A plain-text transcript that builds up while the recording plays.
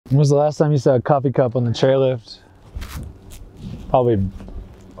When was the last time you saw a coffee cup on the chairlift? Probably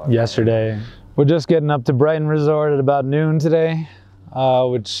yesterday. We're just getting up to Brighton Resort at about noon today,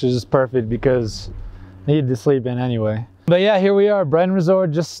 which is perfect because I needed to sleep in anyway. But yeah, here we are, Brighton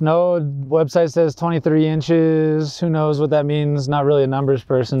Resort, just snowed. Website says 23 inches. Who knows what that means? Not really a numbers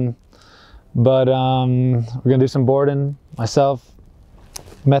person. But we're gonna do some boarding. Myself,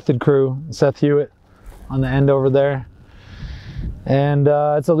 Method Crew, Seth Huot on the end over there. And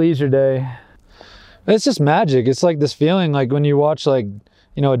it's a leisure day. It's just magic. It's like this feeling like when you watch like,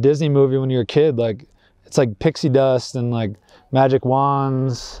 you know, a Disney movie when you're a kid, like it's like pixie dust and like magic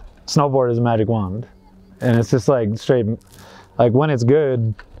wands. Snowboard is a magic wand. And it's just like straight, like when it's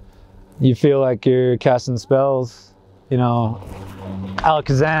good, you feel like you're casting spells, you know,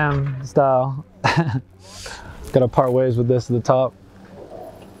 Alakazam style. Gotta part ways with this at the top.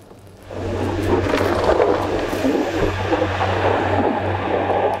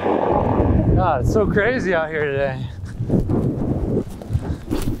 God, it's so crazy out here today.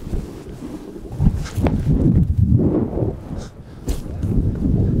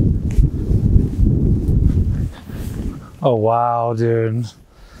 Oh wow, dude.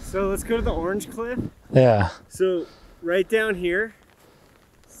 So let's go to the orange cliff. Yeah. So right down here,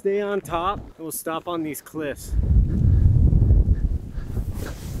 stay on top, and we'll stop on these cliffs.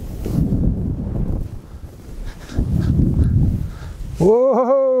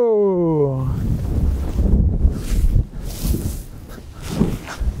 Whoa!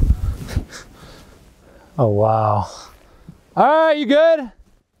 Oh wow. All right, you good?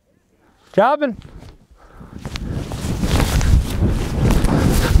 Dropping?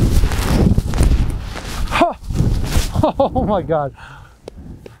 Oh my God.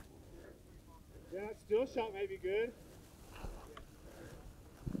 Yeah, still shot might be good.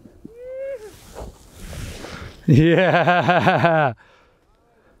 Yeah.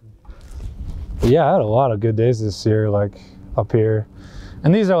 Yeah, I had a lot of good days this year, like up here.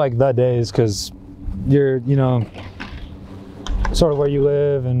 And these are like the days because you're, you know, sort of where you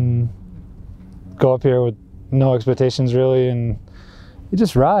live and go up here with no expectations really, and you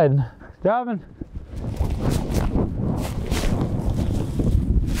just ride. Driving.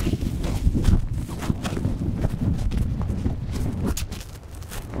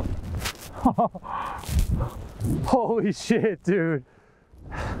 Holy shit, dude.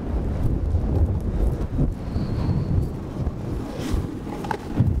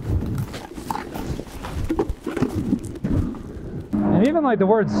 And even like the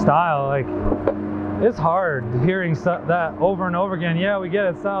word style, like it's hard hearing that over and over again. Yeah, we get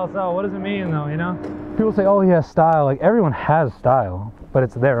it, style, style. What does it mean though, you know? People say, oh yeah, style. Like everyone has style, but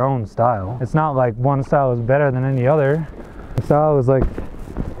it's their own style. It's not like one style is better than any other. Style is like,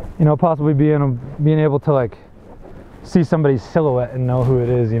 you know, possibly being able to like see somebody's silhouette and know who it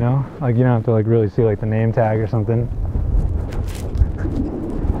is, you know? Like you don't have to like really see like the name tag or something.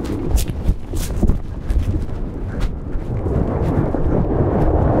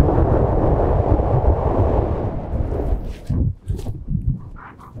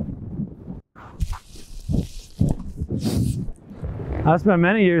 I spent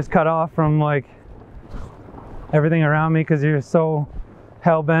many years cut off from like everything around me because you're so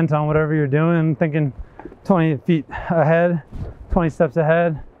hell-bent on whatever you're doing, thinking 20 feet ahead, 20 steps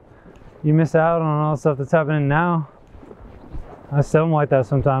ahead. You miss out on all the stuff that's happening now. I still am like that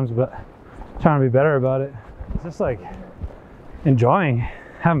sometimes, but I'm trying to be better about it. It's just like enjoying,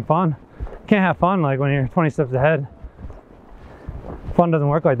 having fun. Can't have fun like when you're 20 steps ahead. Fun doesn't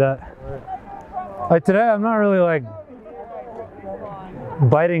work like that. Like today, I'm not really like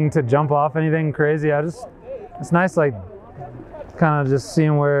biting to jump off anything crazy. It's nice like kind of just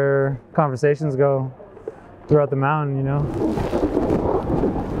seeing where conversations go throughout the mountain, you know?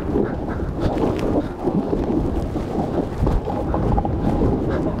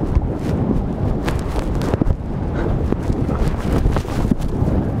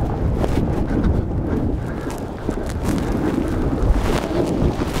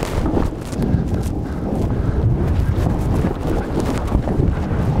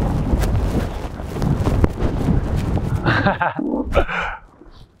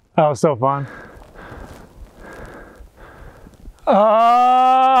 That was so fun.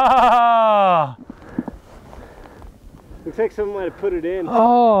 Ah! Looks like someone might have put it in.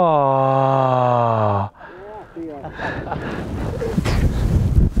 Oh! Yeah,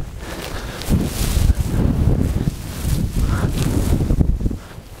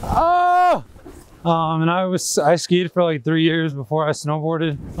 Oh! And I skied for like 3 years before I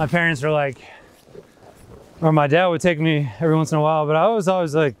snowboarded. My parents were like, or my dad would take me every once in a while, but I was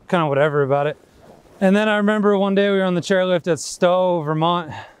always like kind of whatever about it. And then I remember one day we were on the chairlift at Stowe,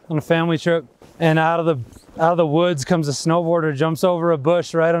 Vermont, on a family trip, and out of the woods comes a snowboarder, jumps over a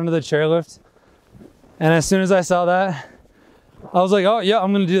bush right under the chairlift. And as soon as I saw that, I was like, oh yeah,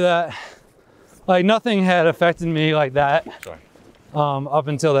 I'm gonna do that. Like nothing had affected me like that up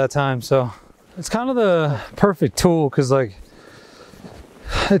until that time. So it's kind of the perfect tool because like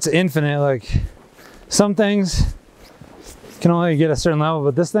it's infinite. Like some things can only get a certain level,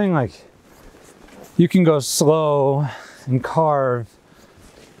 but this thing, like you can go slow and carve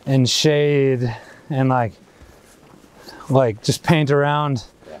and shade and like just paint around,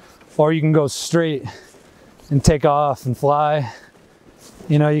 or you can go straight and take off and fly.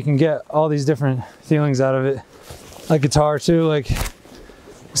 You know, you can get all these different feelings out of it. Like guitar too, like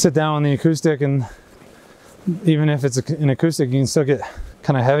sit down on the acoustic, and even if it's an acoustic, you can still get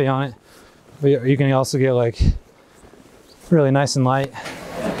kind of heavy on it, but you can also get like really nice and light.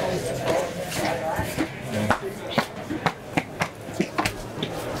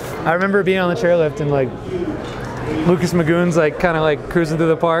 I remember being on the chairlift and like Lucas Magoon's like kind of like cruising through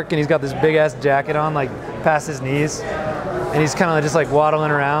the park, and he's got this big ass jacket on like past his knees, and he's kind of just like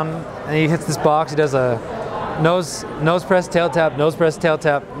waddling around, and he hits this box. He does a nose press, tail tap, nose press, tail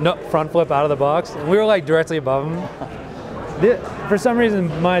tap, no, front flip out of the box, and we were like directly above him. For some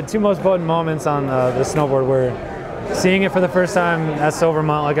reason, my two most potent moments on the snowboard were seeing it for the first time at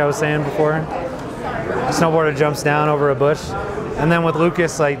Silvermont, like I was saying before. The snowboarder jumps down over a bush. And then with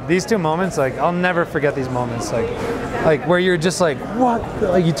Lucas, like these two moments, like I'll never forget these moments. Like where you're just like, what?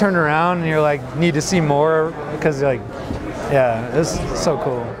 Like you turn around and you're like, need to see more, because like, yeah, it's so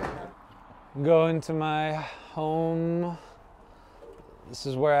cool. Go into my home. This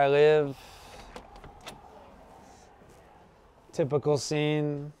is where I live. Typical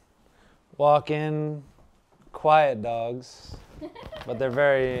scene. Walk in, quiet dogs, but they're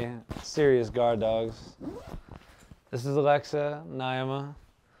very serious guard dogs. This is Alexa, Naima,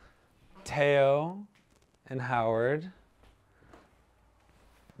 Theo, and Howard.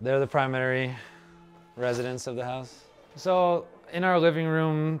 They're the primary residents of the house. So in our living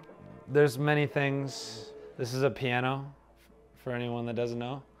room, there's many things. This is a piano, for anyone that doesn't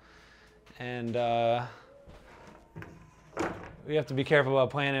know. And we have to be careful about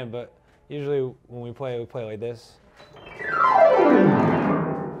playing it, but usually when we play like this.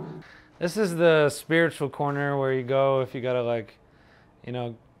 This is the spiritual corner where you go if you gotta like, you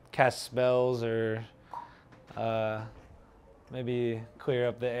know, cast spells or maybe clear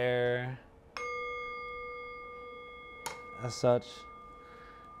up the air as such.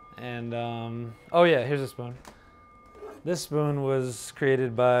 And oh yeah, here's a spoon. This spoon was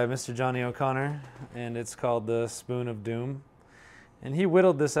created by Mr. Johnny O'Connor, and it's called the Spoon of Doom. And he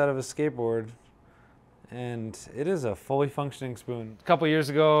whittled this out of a skateboard, and it is a fully functioning spoon. A couple years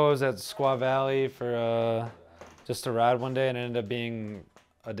ago, I was at Squaw Valley for just a ride one day, and it ended up being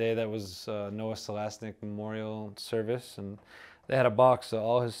a day that was Noah Selasnik Memorial Service, and they had a box of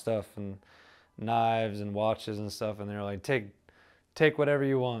all his stuff and knives and watches and stuff, and they were like, take whatever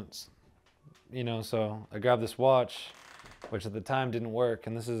you want, you know. So I grabbed this watch, which at the time didn't work,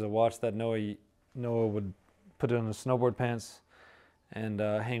 and this is a watch that Noah would put on his snowboard pants and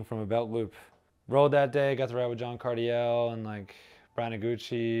hang from a belt loop. Rode that day, got to ride with John Cardiel and like Brian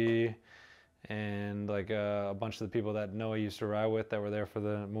Iguchi and like a bunch of the people that Noah used to ride with that were there for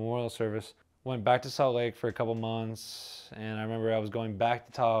the memorial service. Went back to Salt Lake for a couple months, and I remember I was going back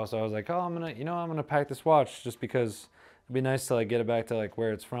to Tahoe, so I was like, oh, I'm gonna pack this watch just because it'd be nice to like get it back to like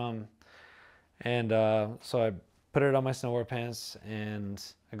where it's from. And so I put it on my snowboard pants, and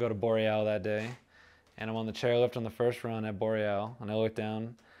I go to Boreal that day, and I'm on the chairlift on the first run at Boreal, and I look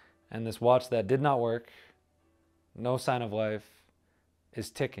down, and this watch that did not work, no sign of life,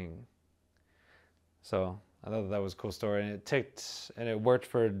 is ticking. So I thought that was a cool story, and it ticked, and it worked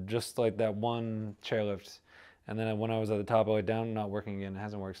for just like that one chairlift. And then when I was at the top, I went down, not working again. It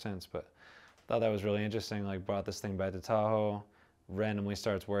hasn't worked since, but I thought that was really interesting. Like brought this thing back to Tahoe, randomly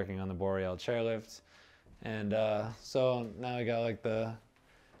starts working on the Boreal chairlift. And so now I got like the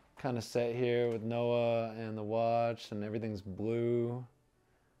kind of set here with Noah and the watch, and everything's blue.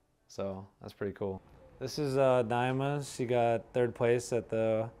 So that's pretty cool. This is Naima. She got third place at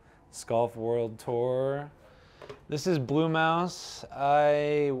the Sculf World Tour. This is Blue Mouse.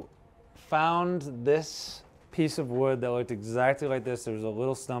 I found this piece of wood that looked exactly like this. There was a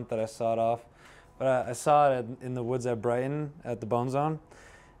little stump that I sawed off, but I saw it in the woods at Brighton at the Bone Zone,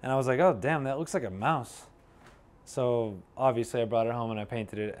 and I was like, oh damn, that looks like a mouse. So obviously I brought it home and I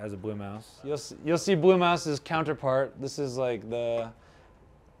painted it as a blue mouse. You'll see Blue Mouse's counterpart. This is like the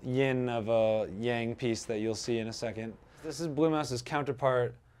yin of a yang piece that you'll see in a second. This is Blue Mouse's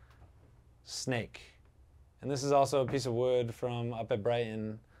counterpart, Snake. And this is also a piece of wood from up at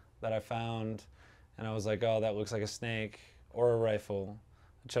Brighton, that I found, and I was like, oh, that looks like a snake or a rifle.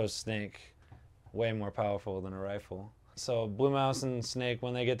 I chose snake, way more powerful than a rifle. So blue mouse and snake,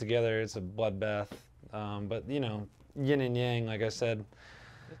 when they get together, it's a bloodbath. But you know, yin and yang, like I said.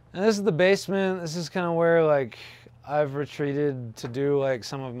 And this is the basement. This is kind of where like I've retreated to do like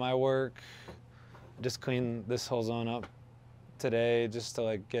some of my work. Just clean this whole zone up today just to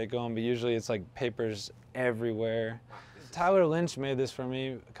like get going, but usually it's like papers everywhere. Tyler Lynch made this for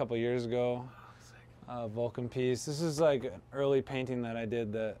me a couple years ago, Volcom piece. This is like an early painting that I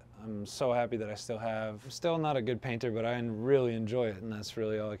did that I'm so happy that I still have. I'm still not a good painter, but I really enjoy it, and that's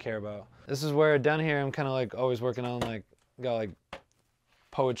really all I care about. This is where down here I'm kind of like always working on, like got like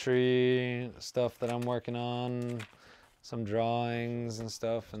poetry stuff that I'm working on, some drawings and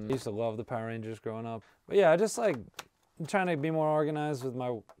stuff, and I used to love the Power Rangers growing up. But yeah, I just like I'm trying to be more organized with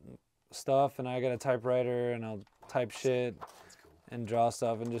my stuff, and I got a typewriter and I'll type shit and draw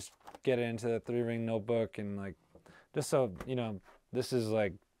stuff and just get it into the 3-ring notebook, and like just so you know, this is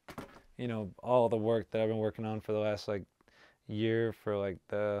like, you know, all the work that I've been working on for the last like year for like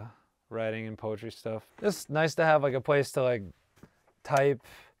the writing and poetry stuff. It's nice to have like a place to like type.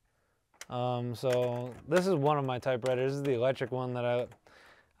 So this is one of my typewriters. This is the electric one that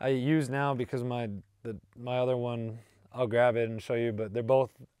I use now because my other one, I'll grab it and show you, but they're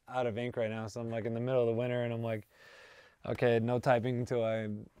both out of ink right now. So I'm like in the middle of the winter and I'm like, okay, no typing until I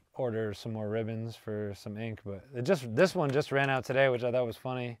order some more ribbons for some ink. But this one just ran out today, which I thought was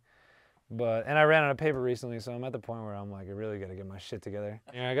funny. And I ran out of paper recently, so I'm at the point where I'm like, I really gotta get my shit together.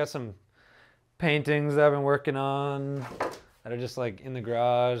 Yeah, I got some paintings that I've been working on that are just like in the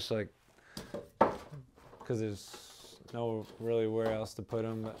garage, like, cause there's no really where else to put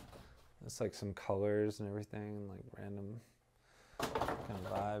them, but it's like some colors and everything, and like random kind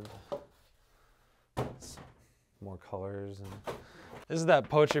of vibe. It's more colors, and this is that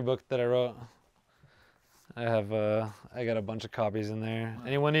poetry book that I wrote. I got a bunch of copies in there.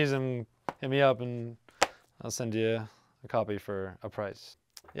 Anyone needs them, hit me up and I'll send you a copy for a price.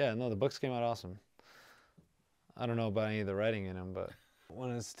 Yeah, no, the books came out awesome. I don't know about any of the writing in them, but when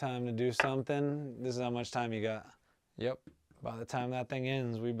it's time to do something, this is how much time you got. Yep, by the time that thing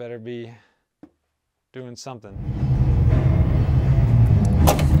ends, we better be doing something.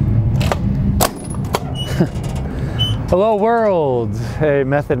 Hello world, hey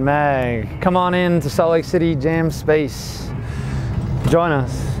Method Mag. Come on in to Salt Lake City Jam Space. Join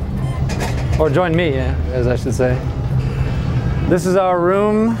us, or join me, as I should say. This is our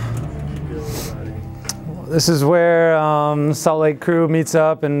room. This is where Salt Lake crew meets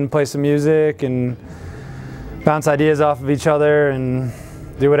up and play some music and bounce ideas off of each other and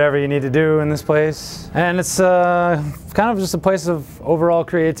do whatever you need to do in this place. And it's kind of just a place of overall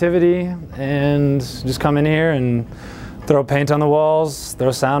creativity, and just come in here and throw paint on the walls,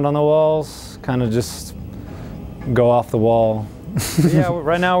 throw sound on the walls, kind of just go off the wall. Yeah,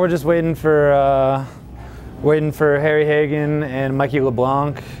 right now we're just waiting for Harry Hagan and Mikey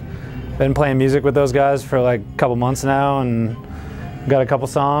Leblanc. Been playing music with those guys for like a couple months now, and got a couple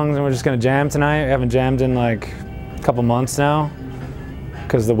songs, and we're just gonna jam tonight. We haven't jammed in like a couple months now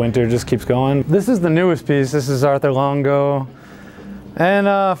because the winter just keeps going. This is the newest piece. This is Arthur Longo, and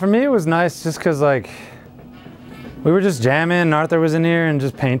for me it was nice just because like we were just jamming, and Arthur was in here and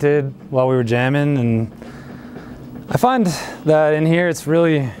just painted while we were jamming, and I find that in here it's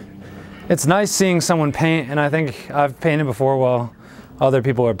nice seeing someone paint, and I think I've painted before while other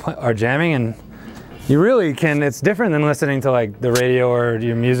people are jamming, and you really can, it's different than listening to like the radio or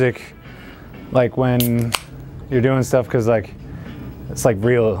your music, like when you're doing stuff, because like it's like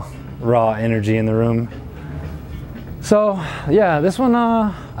real raw energy in the room. So yeah, this one,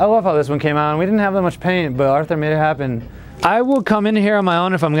 I love how this one came out, and we didn't have that much paint, but Arthur made it happen. I will come in here on my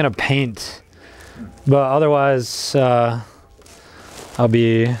own if I'm gonna paint, but otherwise I'll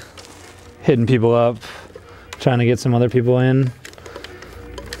be hitting people up, trying to get some other people in.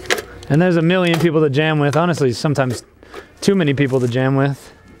 And there's a million people to jam with. Honestly, sometimes too many people to jam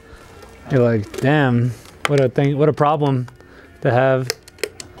with. You're like, damn, what a problem to have.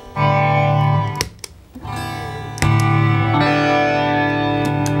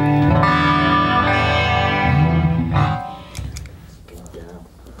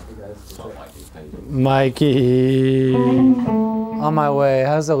 Mikey, on my way.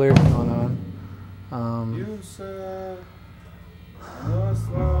 How's the lyrics going on?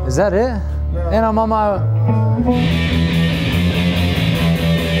 Is that it? No. And I'm on my...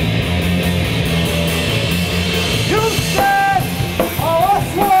 You said I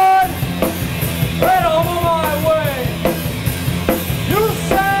lost one, and I'm on my way. You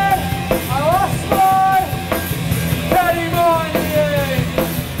said I lost one, getting on the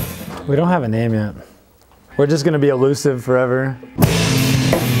We don't have a name yet. We're just gonna be elusive forever.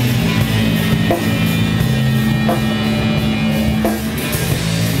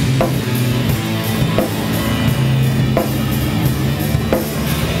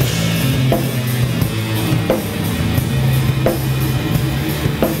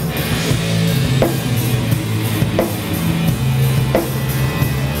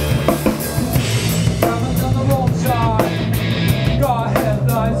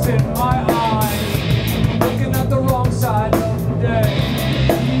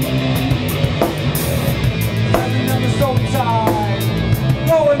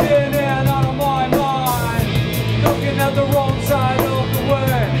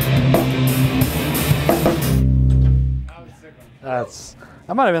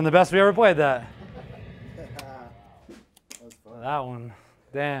 That might have been the best we ever played that. That one,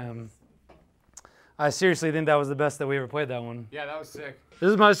 damn. I seriously think that was the best that we ever played that one. Yeah, that was sick.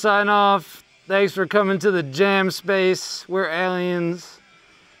 This is my sign off. Thanks for coming to the jam space. We're aliens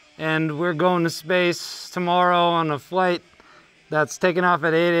and we're going to space tomorrow on a flight that's taking off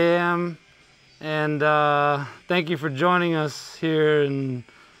at 8 a.m. And thank you for joining us here in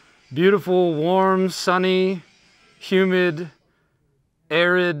beautiful, warm, sunny, humid,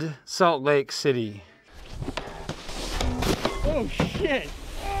 arid Salt Lake City. Oh shit!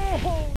 Oh.